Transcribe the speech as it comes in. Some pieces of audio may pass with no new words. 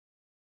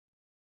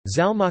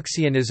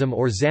Zalmoxianism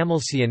or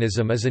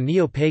Zamolxianism is a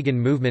neo-pagan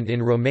movement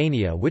in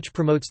Romania which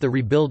promotes the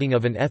rebuilding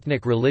of an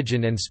ethnic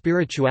religion and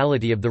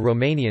spirituality of the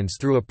Romanians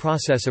through a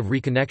process of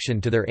reconnection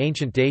to their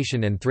ancient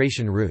Dacian and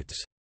Thracian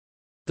roots.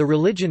 The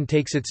religion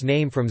takes its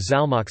name from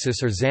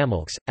Zalmoxis or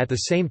Zamolxe, at the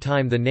same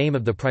time the name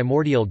of the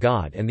primordial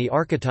god and the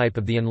archetype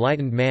of the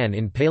enlightened man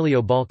in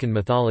Paleo-Balkan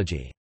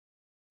mythology.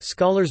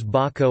 Scholars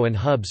Bako and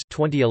Hubbs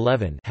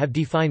 2011 have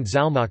defined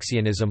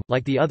Zalmoxianism,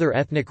 like the other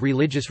ethnic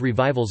religious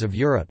revivals of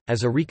Europe,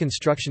 as a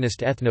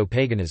reconstructionist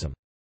ethno-paganism.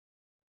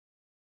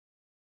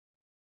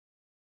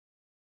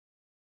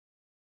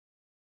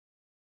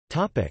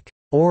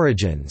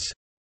 Origins.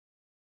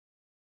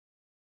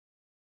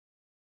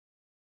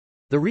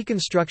 The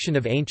reconstruction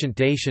of ancient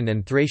Dacian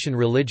and Thracian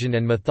religion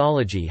and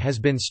mythology has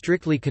been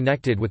strictly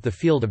connected with the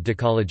field of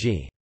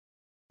dicology.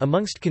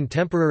 Amongst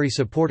contemporary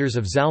supporters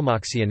of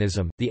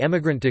Zalmoxianism, the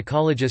emigrant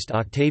dicologist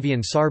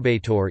Octavian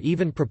Sarbator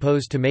even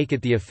proposed to make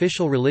it the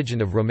official religion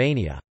of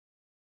Romania.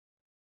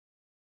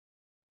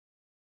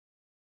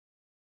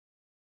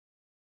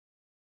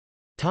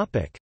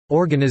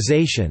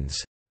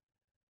 Organizations.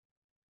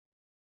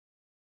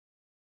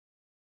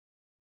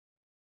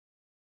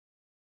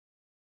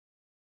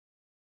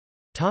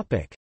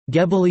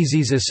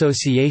 Gebeleizis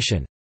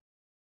Association.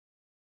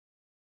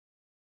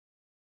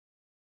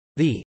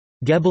 The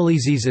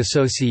Gebeleizis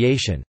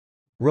Association,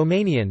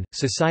 Romanian,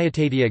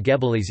 Societatea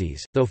Gebeleizis,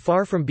 though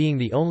far from being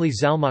the only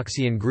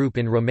Zalmoxian group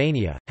in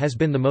Romania, has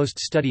been the most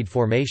studied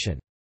formation.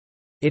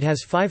 It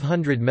has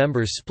 500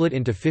 members split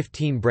into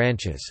 15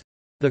 branches.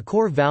 The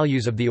core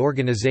values of the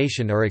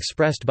organization are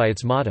expressed by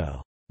its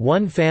motto,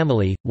 "One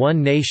family,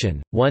 one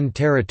nation, one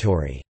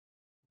territory."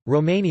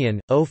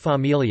 Romanian, o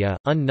familia,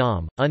 un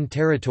nom, un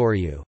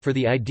territoriu. For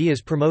the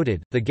ideas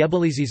promoted, the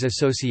Gebeleizis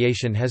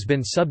Association has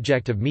been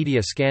subject of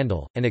media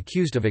scandal, and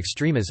accused of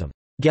extremism.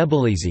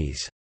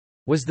 Gebeleizis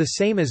was the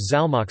same as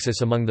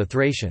Zalmoxis among the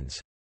Thracians.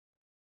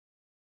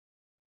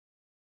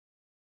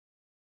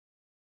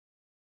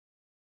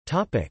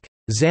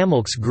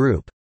 Zamolxe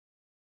group.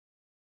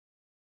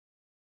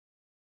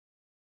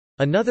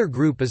 Another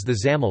group is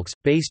the Zamolxe,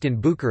 based in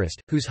Bucharest,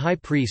 whose high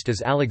priest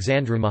is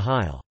Alexandru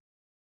Mihail.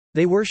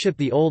 They worship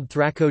the old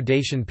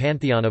Thraco-Dacian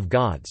pantheon of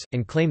gods,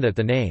 and claim that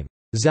the name,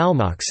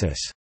 Zalmoxis,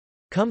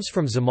 comes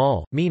from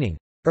Zamal, meaning,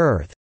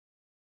 earth.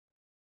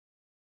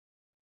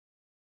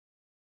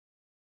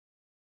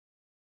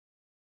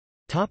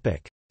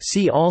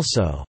 See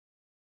also: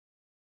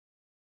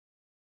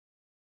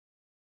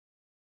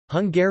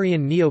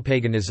 Hungarian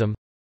neopaganism,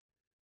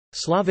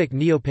 Slavic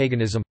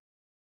neopaganism,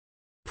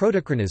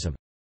 Protochronism.